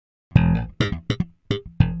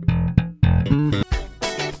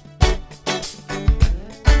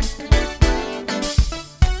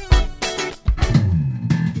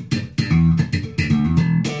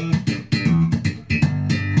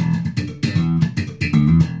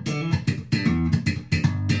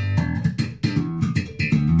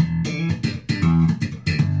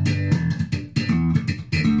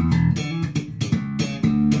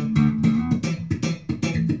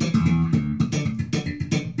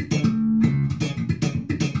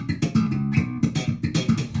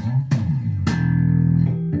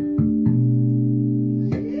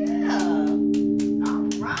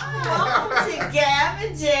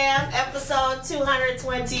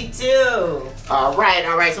222. All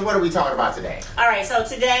right. So what are we talking about today? All right, so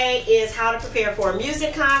today is how to prepare for a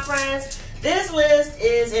music conference. This list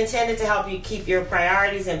is intended to help you keep your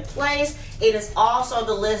priorities in place. It is also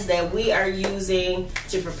the list that we are using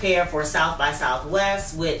to prepare for South by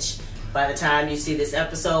Southwest, which by the time you see this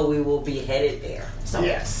episode, we will be headed there. So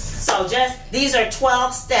these are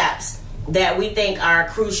 12 steps that we think are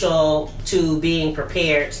crucial to being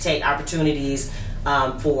prepared to take opportunities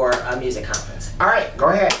for a music conference. All right, go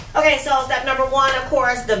ahead. Okay, so step number one, of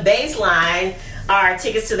course, the baseline are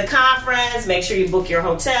tickets to the conference. Make sure you book your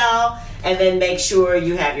hotel, and then make sure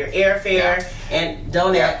you have your airfare. Yeah. And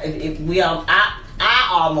I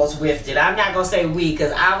almost whiffed it. I'm not gonna say we,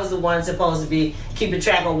 because I was the one supposed to be keeping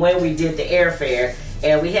track of when we did the airfare,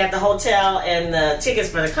 and we had the hotel and the tickets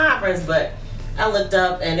for the conference, but I looked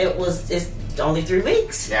up and it's only 3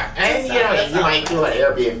 weeks. Yeah, and you might do an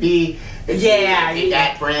Airbnb. If you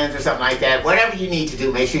got friends or something like that, whatever you need to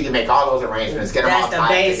do, make sure you make all those arrangements. Get them all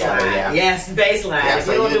tied together. Yeah. Yes, baseline. Yeah, if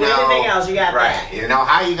you don't do anything else, you got that. You know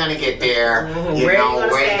how you're going to get there. You know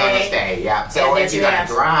where you're going to stay. Yeah. So if you're going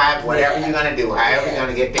to drive, whatever you're going to do, however you're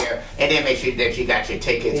going to get there, and then make sure that you got your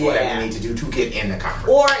tickets, whatever you need to do to get in the conference.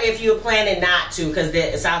 Or if you're planning not to,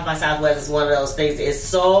 because South by Southwest is one of those things. It's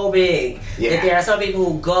so big that there are some people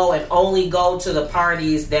who go and only go to the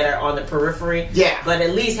parties that are on the periphery. Yeah. But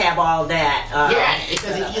at least have all that.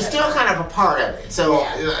 Because you're still kind of a part of it. So,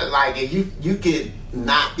 like, you could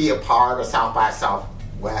not be a part of South by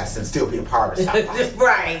Southwest and still be a part of South by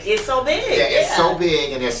Right. It's so big. Yeah, it's so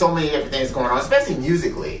big, and there's so many different things going on, especially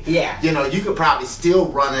musically. Yeah. You could probably still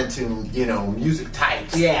run into, music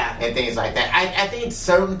types. Yeah. And things like that. I think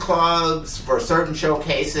certain clubs for certain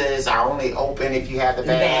showcases are only open if you have the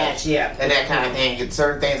badge. And that kind of thing. And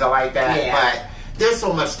certain things are like that. Yeah. But there's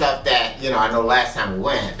so much stuff that, I know last time we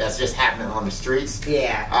went, that's just happening on the streets.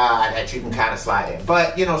 Yeah. That you can kind of slide in.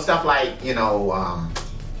 But, stuff like,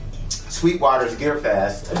 Sweetwater's Gear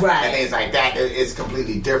Fest and things like that is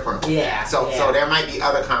completely different. Yeah. So there might be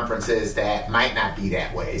other conferences that might not be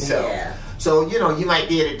that way. So you might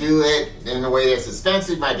be able to do it in a way that's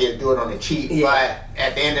expensive. You might be able to do it on the cheap, but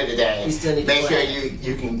at the end of the day, you still need make sure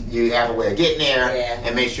you have a way of getting there,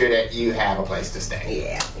 and make sure that you have a place to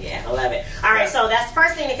stay. Yeah, I love it. All right, so that's the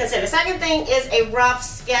first thing to consider. The second thing is a rough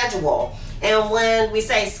schedule, and when we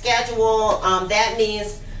say schedule, that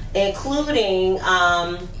means including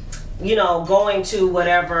going to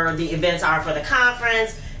whatever the events are for the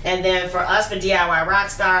conference. And then for us, for DIY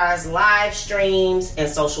Rockstars, live streams and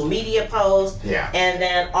social media posts. Yeah. And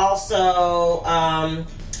then also,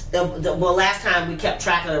 last time we kept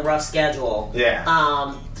track of the rough schedule.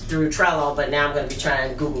 Yeah. Through Trello, but now I'm going to be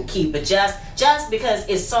trying Google Keep. But just because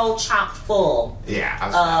it's so chock full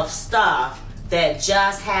of stuff that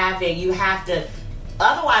just you have to.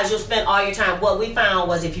 Otherwise, you'll spend all your time. What we found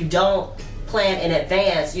was if you don't plan in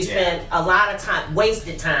advance, you spend a lot of time,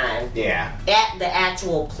 wasted time at the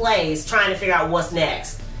actual place trying to figure out what's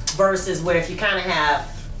next, versus where if you kind of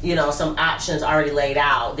have some options already laid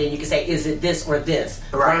out, then you can say, is it this or this,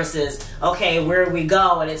 versus okay, where we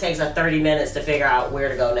go, and it takes us 30 minutes to figure out where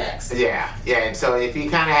to go next. And so if you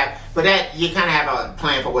kind of have, but that you kind of have a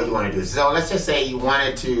plan for what you want to do. So let's just say you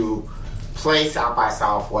wanted to play South by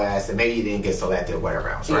Southwest and maybe you didn't get selected or whatever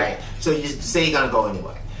else, right? So you say you're going to go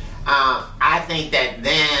anyway. I think that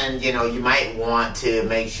then, you might want to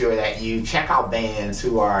make sure that you check out bands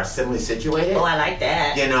who are similarly situated. Oh, I like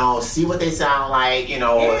that. See what they sound like,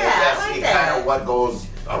 that's kind of what goes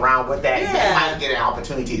around with that. You might get an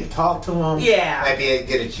opportunity to talk to them. Might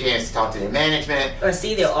get a chance to talk to their management. Or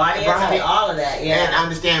see their audience. All of that, and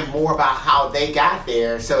understand more about how they got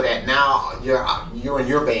there, so that now you and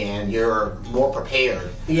your band, you're more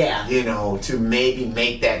prepared. To maybe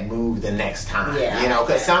make that move the next time.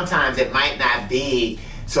 Because sometimes it might not be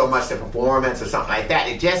so much the performance or something like that.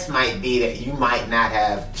 It just might be that you might not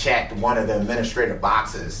have checked one of the administrative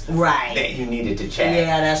boxes that you needed to check.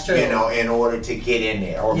 Yeah, that's true. In order to get in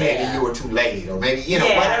there, or maybe you were too late, or maybe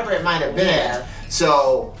whatever it might have been.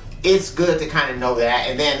 So it's good to kind of know that,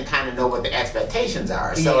 and then kind of know what the expectations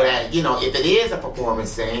are, so that if it is a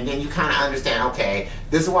performance thing, then you kind of understand, okay,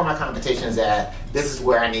 this is where my competition is at, this is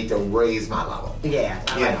where I need to raise my level. I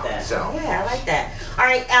like that. So I like that. All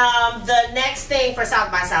right, the next thing for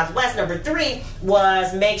South by Southwest, number 3,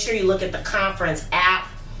 was make sure you look at the conference app.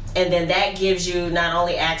 And then that gives you not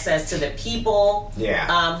only access to the people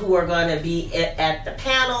who are going to be at the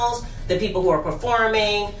panels, the people who are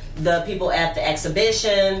performing, the people at the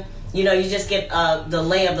exhibition. You just get the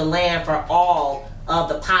lay of the land for all of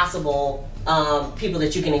the possible people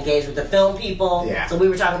that you can engage with. The film people. So we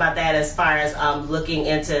were talking about that as far as looking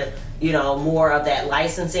into more of that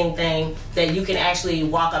licensing thing, that you can actually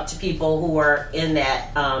walk up to people who are in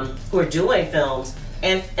that, who are doing films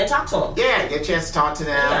and talk to them. Yeah, get a chance to talk to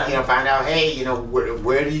them, find out, hey,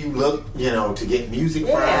 where do you look, to get music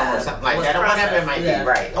from or something like that, or whatever it might be,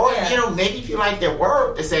 right? Or, maybe if you like their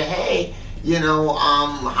work, to say, hey,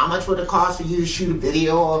 how much would it cost for you to shoot a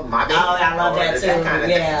video of my baby? Oh, I love that too. That kind of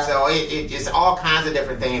thing. So it's all kinds of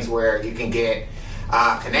different things where you can get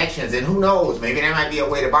connections, and who knows, maybe that might be a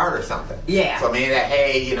way to barter something. Yeah. So maybe that,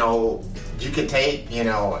 hey, you could take,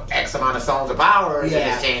 X amount of songs of hours in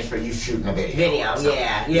exchange for you shooting a video.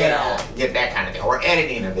 Get that kind of thing, or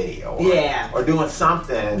editing a video, or doing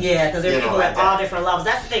something. Yeah, because there are people at all different levels.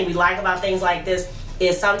 That's the thing we like about things like this,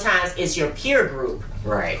 is sometimes it's your peer group.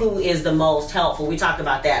 Right. Who is the most helpful? We talked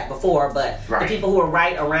about that before, but the people who are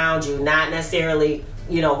right around you, not necessarily,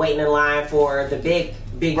 waiting in line for the big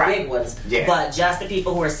ones, but just the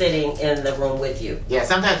people who are sitting in the room with you. Yeah,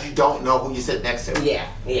 sometimes you don't know who you sit next to. Yeah.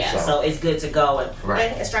 So it's good to go and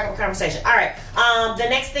strike up a conversation. All right. The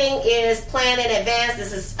next thing is plan in advance.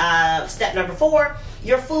 This is step number 4.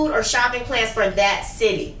 Your food or shopping plans for that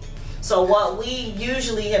city. So what we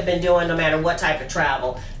usually have been doing, no matter what type of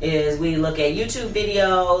travel, is we look at YouTube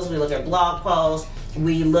videos, we look at blog posts,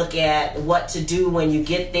 we look at what to do when you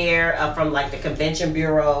get there from like the convention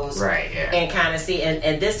bureaus, and kind of see.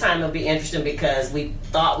 And this time it'll be interesting because we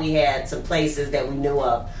thought we had some places that we knew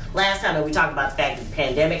of last time, and we talked about the fact that the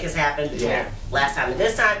pandemic has happened between last time and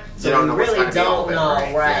this time, so we really don't know,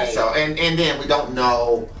 right? Yeah. So and then we don't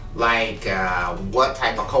know what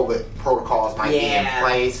type of COVID protocols might be in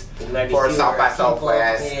place for South by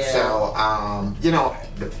Southwest. So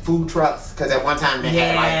the food trucks, because at one time they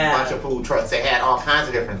had a bunch of food trucks. They had all kinds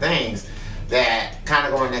of different things that kind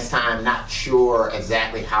of going this time, not sure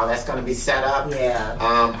exactly how that's going to be set up.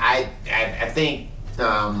 I think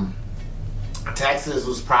Texas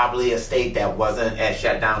was probably a state that wasn't as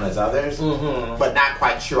shut down as others, but not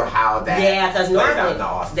quite sure how that. Yeah, because normally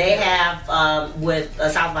they have with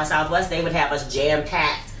South by Southwest, they would have us jam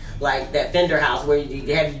packed. Like that Fender House where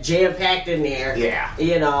you have you jam packed in there,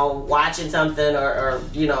 watching something or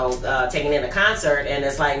taking in a concert, and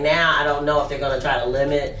it's like now I don't know if they're going to try to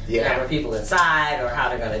limit the number of people inside or how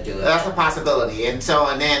they're going to do it. That's a possibility, and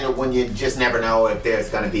then when you just never know if there's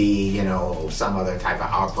going to be some other type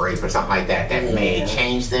of outbreak or something like that may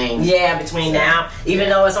change things. Yeah, between now, even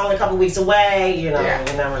though it's only a couple weeks away, you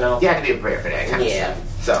never know. You have to be prepared for that kind of stuff.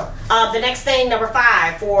 So the next thing, number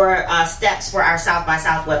 5, for steps for our South by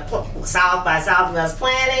Southwest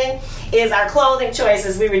planning is our clothing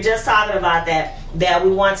choices. We were just talking about that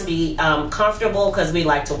we want to be comfortable because we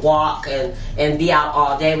like to walk and be out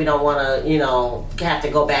all day. We don't want to have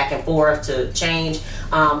to go back and forth to change.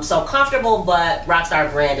 So comfortable, but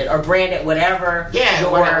Rockstar branded or branded whatever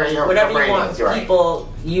whatever you want people.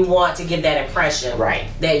 You want to give that impression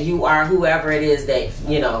that you are whoever it is that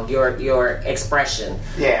your expression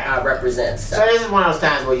represents. So this is one of those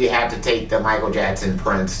times where you have to take the Michael Jackson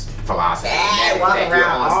Prince philosophy. Walk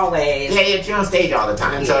around always. You're on stage all the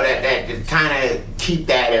time. So that kind of keep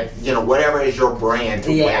that whatever is your brand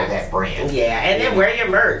to wear that brand. And then wear your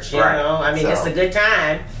merch. I mean, it's a good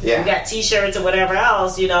time. We got T-shirts or whatever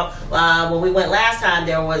else. When we went last time,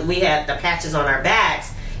 we had the patches on our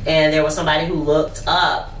backs. And there was somebody who looked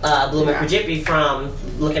up Bloomin' Prajippy from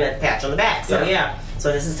looking at the patch on the back. So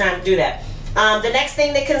so this is time to do that. The next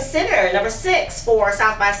thing to consider, number 6 for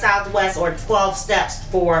South by Southwest, or 12 steps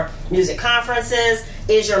for music conferences,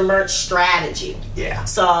 is your merch strategy.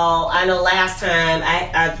 So I know last time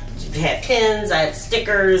I had pins, I had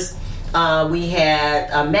stickers, we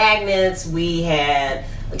had magnets, we had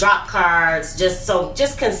drop cards, just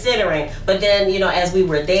considering. But then as we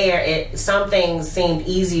were there, some things seemed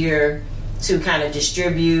easier to kind of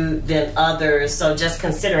distribute than others, so just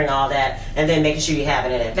considering all that and then making sure you have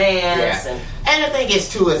it in advance. And the thing is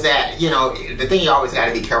too is that the thing you always got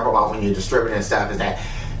to be careful about when you're distributing stuff is that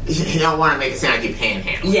you don't want to make it sound like you're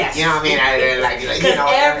panhandling. Yes. You know what I mean?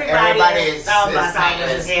 Everybody is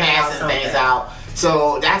passing things out.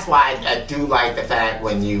 So that's why I do like the fact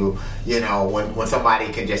when when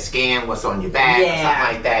somebody can just scan what's on your bag or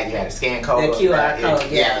something like that. You had a scan code. The QR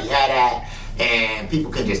code. You had that. And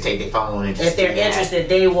people can just take their phone and just if they're interested,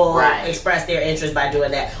 they will express their interest by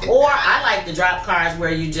doing that. Or I like the drop cards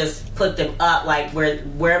where you just put them up, like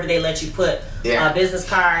wherever they let you put business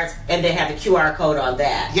cards, and they have the QR code on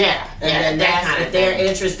that. And then if they're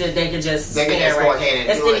interested, they can just go ahead and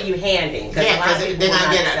instead of you handing. Because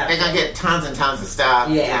they're gonna get tons and tons of stuff.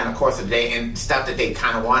 And of course, and stuff that they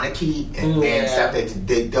kind of want to keep, and stuff that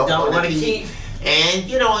they don't want to keep.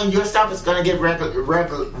 And and your stuff is going to get regulated or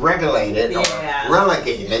relegated.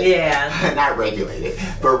 Yeah. Not regulated,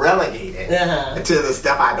 but relegated to the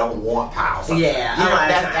stuff I don't want pile. Sometimes. Yeah.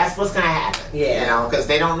 That's what's going to happen. Yeah. Because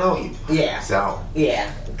they don't know you. Yeah. So.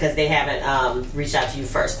 Yeah. Because they haven't reached out to you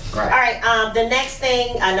first. Right. All right. The next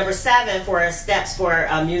thing, number 7 for steps for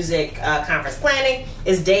music conference planning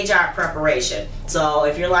is day job preparation. So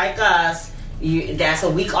if you're like us, that's a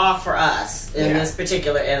week off for us in this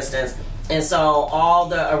particular instance. And so all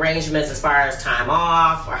the arrangements as far as time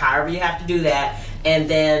off or however you have to do that, and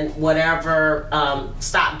then whatever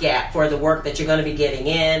stopgap for the work that you're going to be getting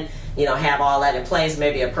in, have all that in place.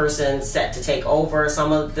 Maybe a person set to take over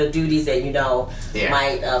some of the duties that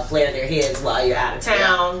might flare their heads while you're out of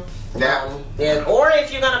town. Yeah. Or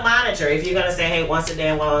if you're going to monitor, if you're going to say, hey, once a day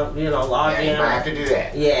I want to, log in. You might have to do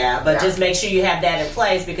that. Yeah, but just make sure you have that in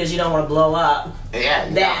place because you don't want to blow up Yeah,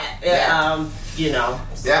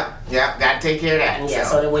 got to take care of that. Yeah,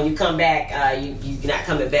 so that when you come back, you're not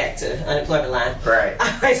coming back to unemployment line. Right.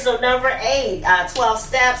 All right, so number 8, 12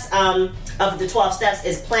 steps. Of the 12 steps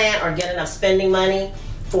is plan or get enough spending money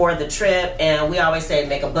for the trip. And we always say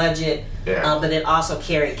make a budget, but then also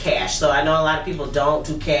carry cash. So I know a lot of people don't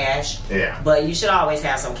do cash, but you should always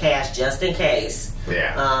have some cash just in case.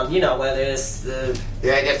 Yeah. Whether it's the...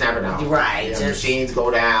 Yeah, you just never know. Right. Machines go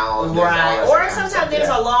down. Right. Or sometimes there's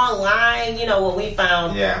a long line, what we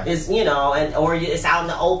found is, or it's out in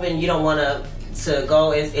the open. You don't want to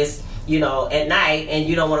go, it's at night, and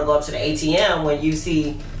you don't want to go up to the ATM when you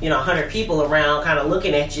see, 100 people around kind of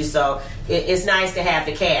looking at you. So it's nice to have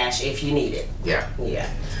the cash if you need it. Yeah. Yeah.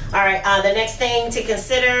 All right. The next thing to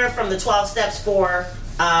consider from the 12 steps for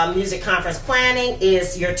music conference planning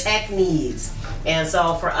is your tech needs. And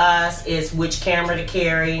so for us, it's which camera to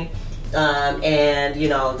carry, and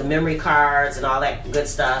the memory cards and all that good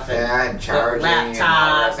stuff, and charging,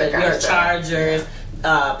 laptops, and your chargers,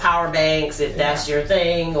 power banks if that's your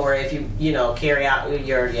thing, or if you carry out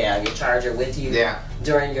your charger with you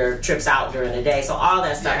during your trips out during the day. So all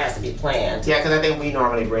that stuff has to be planned. Yeah, because I think we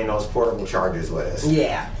normally bring those portable chargers with us.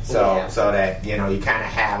 Yeah. So that you kind of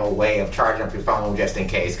have a way of charging up your phone just in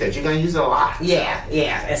case, because you're going to use it a lot. Yeah,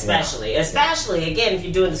 especially again if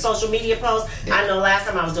you're doing the social media posts. I know last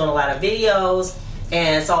time I was doing a lot of videos.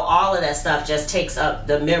 And so all of that stuff just takes up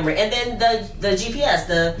the memory, and then the GPS,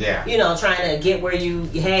 trying to get where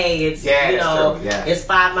it's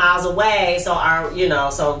 5 miles away. So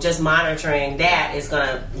so just monitoring that is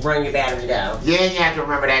gonna run your battery down. Yeah, and you have to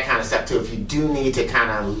remember that kind of stuff too. If you do need to kind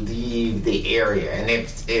of leave the area, and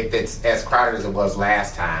if it's as crowded as it was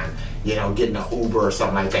last time, getting an Uber or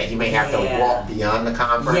something like that, you may have to walk beyond the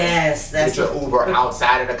conference. Yes, that's get your Uber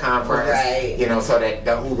outside of the conference, right? So that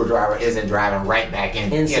the Uber driver isn't driving right back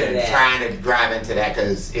into that. Trying to drive into that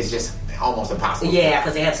because it's just almost impossible. Yeah,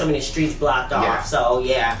 because they have so many streets blocked off. Yeah. So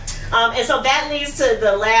and so that leads to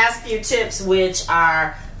the last few tips, which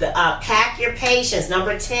are the pack your patience.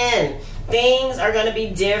 Number 10. Things are going to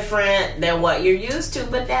be different than what you're used to,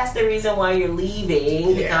 but that's the reason why you're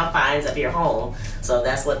leaving the confines of your home. So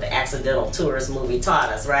that's what the Accidental Tourist movie taught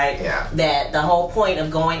us, right? Yeah. That the whole point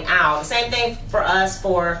of going out, same thing for us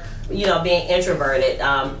for being introverted.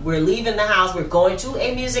 We're leaving the house, we're going to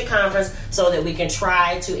a music conference so that we can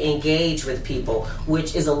try to engage with people,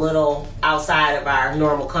 which is a little outside of our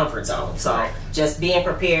normal comfort zone. So just being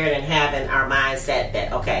prepared and having our mindset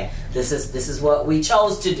that, okay, this is what we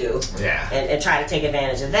chose to do. Yeah. And try to take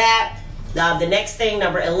advantage of that. The next thing,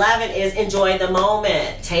 number 11, is enjoy the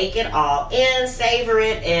moment. Take it all in, savor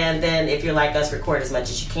it, and then if you're like us, record as much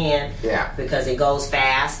as you can. Yeah. Because it goes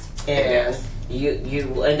fast, and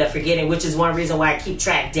you end up forgetting, which is one reason why I keep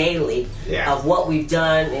track daily of what we've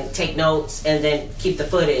done and take notes, and then keep the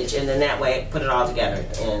footage, and then that way put it all together.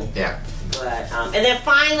 And then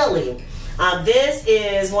finally, this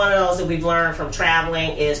is one of those that we've learned from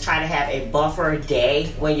traveling, is try to have a buffer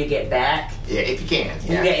day when you get back. Yeah, if you can.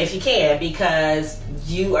 Yeah, if you can, because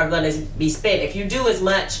you are going to be spent. If you do as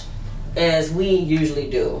much as we usually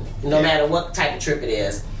do, no matter what type of trip it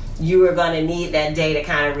is, you are going to need that day to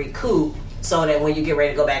kind of recoup, so that when you get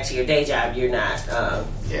ready to go back to your day job, you're not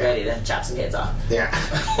ready to chop some heads off. Yeah.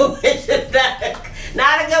 Which is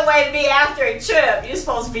not a good way to be after a trip. You're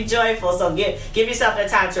supposed to be joyful, so give yourself the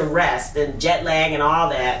time to rest, and jet lag and all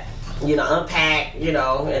that, unpack,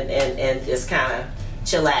 and just kind of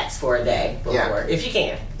chillax for a day before, if you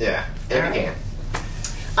can. Yeah, if you can.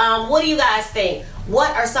 What do you guys think? What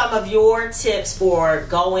are some of your tips for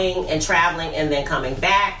going and traveling and then coming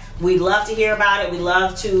back? We'd love to hear about it. We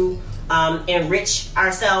love to enrich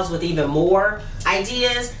ourselves with even more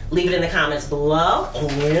ideas, leave it in the comments below.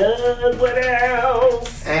 And what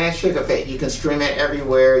else? And SugarFit, you can stream it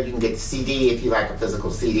everywhere. You can get the CD if you like a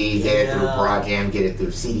physical CD. Get it through Broadjam, get it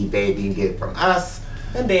through CD Baby, you get it from us.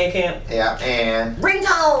 And Bandcamp. Yeah, and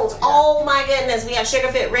ringtones. Oh my goodness, we have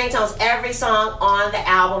SugarFit ringtones. Every song on the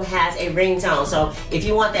album has a ringtone. So if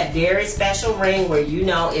you want that very special ring where you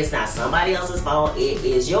know it's not somebody else's phone, it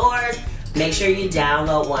is yours, make sure you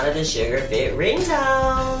download one of the SugarFit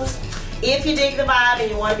ringtones. If you dig the vibe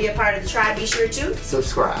and you want to be a part of the tribe, be sure to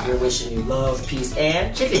subscribe. We're wishing you love, peace,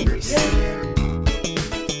 and chicken grease. Yeah.